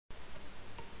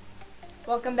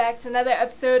Welcome back to another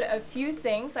episode of Few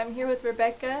Things. I'm here with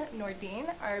Rebecca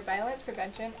Nordine, our violence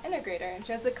prevention integrator, and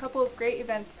she has a couple of great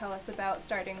events to tell us about,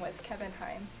 starting with Kevin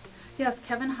Hines. Yes,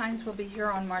 Kevin Hines will be here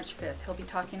on March 5th. He'll be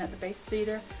talking at the Base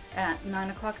Theater at 9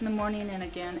 o'clock in the morning and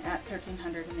again at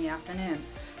 1300 in the afternoon.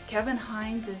 Kevin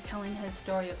Hines is telling his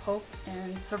story of hope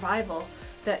and survival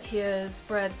that he has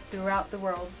spread throughout the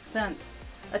world since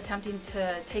attempting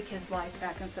to take his life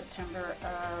back in September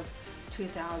of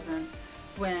 2000.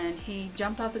 When he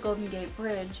jumped off the Golden Gate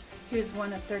Bridge, he was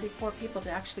one of 34 people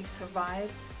to actually survive,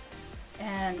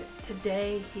 and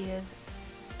today he has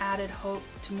added hope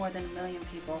to more than 1 million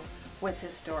people with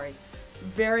his story.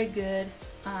 Very good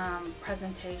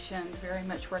presentation, very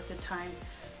much worth the time,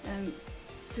 and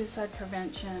suicide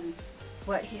prevention,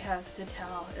 what he has to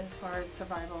tell as far as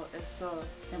survival is so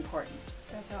important.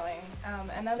 Definitely.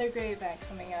 Another great event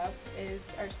coming up is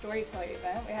our storyteller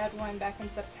event. We had one back in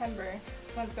September.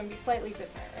 This one's going to be slightly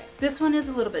different, right? This one is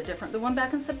a little bit different. The one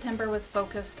back in September was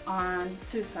focused on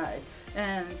suicide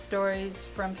and stories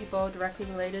from people directly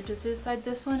related to suicide.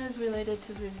 This one is related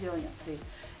to resiliency.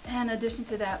 In addition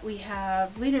to that, we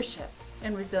have leadership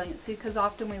and resiliency, because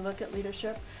often we look at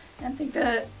leadership and think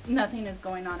that nothing is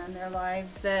going on in their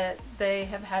lives, that they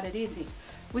have had it easy.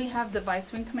 We have the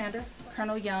Vice Wing Commander,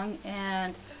 Colonel Young,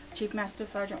 and Chief Master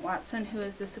Sergeant Watson, who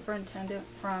is the superintendent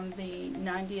from the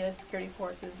 90th Security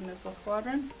Forces Missile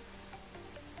Squadron,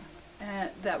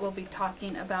 that will be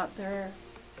talking about their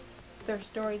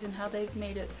stories and how they've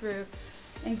made it through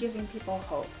and giving people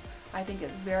hope. I think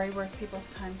it's very worth people's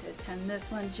time to attend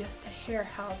this one just to hear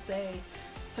how they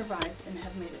survived and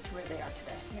have made it to where they are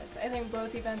today. Yes, I think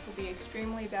both events will be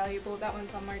extremely valuable. That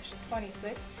one's on March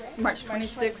 26th, right? March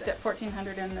 26th at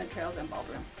 1400 in the Trails and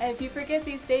Ballroom. And if you forget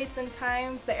these dates and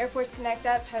times, the Air Force Connect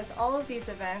app has all of these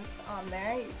events on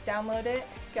there. You download it,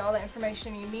 get all the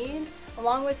information you need,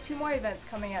 along with 2 more events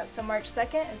coming up. So March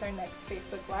 2nd is our next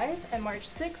Facebook Live, and March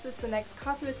 6th is the next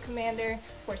Coffee with Commander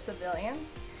for civilians.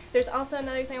 There's also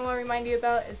another thing I want to remind you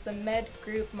about is the Med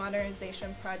Group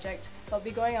Modernization Project. They'll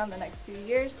be going on the next few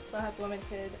years. They'll have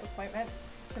limited appointments.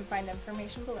 You can find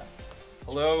information below.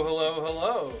 Hello, hello,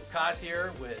 hello. Kaz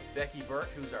here with Becky Burke,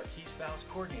 who's our Key Spouse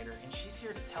Coordinator, and she's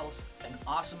here to tell us an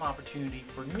awesome opportunity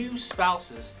for new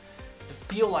spouses to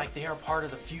feel like they are part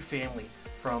of the Few family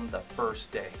from the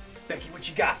first day. Becky, what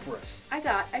you got for us? I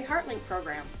got a Heartlink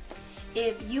program.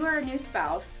 If you are a new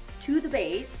spouse to the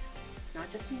base, not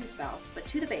just a new spouse, but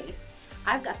to the base,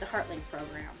 I've got the Heartlink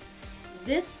program.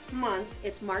 This month,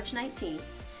 it's March 19th.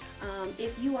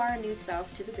 If you are a new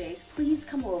spouse to the base, please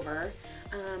come over.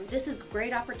 This is a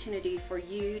great opportunity for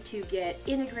you to get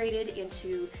integrated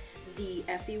into the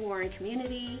FE Warren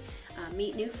community,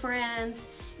 meet new friends,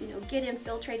 get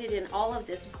infiltrated in all of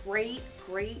this great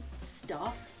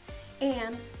stuff.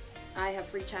 And I have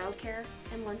free childcare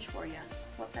and lunch for you.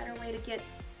 What better way to get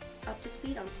up to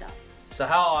speed on stuff? So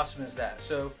how awesome is that?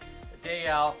 So a day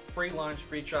out, free lunch,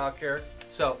 free childcare.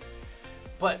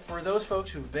 But for those folks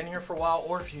who've been here for a while,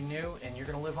 or if you're new and you're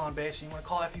going to live on base and you want to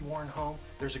call FE Warren home,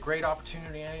 there's a great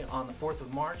opportunity on the 4th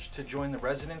of March to join the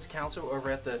Residence Council over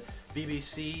at the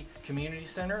BBC Community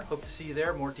Center. Hope to see you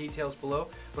there. More details below.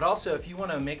 But also, if you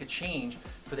want to make a change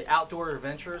for the outdoor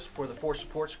adventures for the Force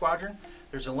Support Squadron,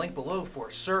 there's a link below for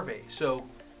a survey. So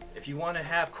if you want to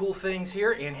have cool things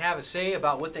here and have a say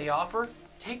about what they offer,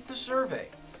 take the survey.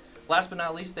 Last but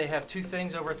not least, they have 2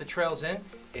 things over at the Trails Inn.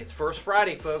 It's First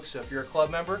Friday, folks, so if you're a club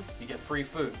member, you get free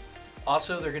food.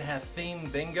 Also, they're going to have theme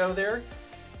bingo there.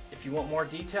 If you want more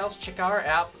details, check out our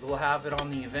app. We'll have it on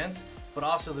the events, but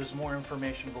also there's more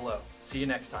information below. See you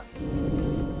next time.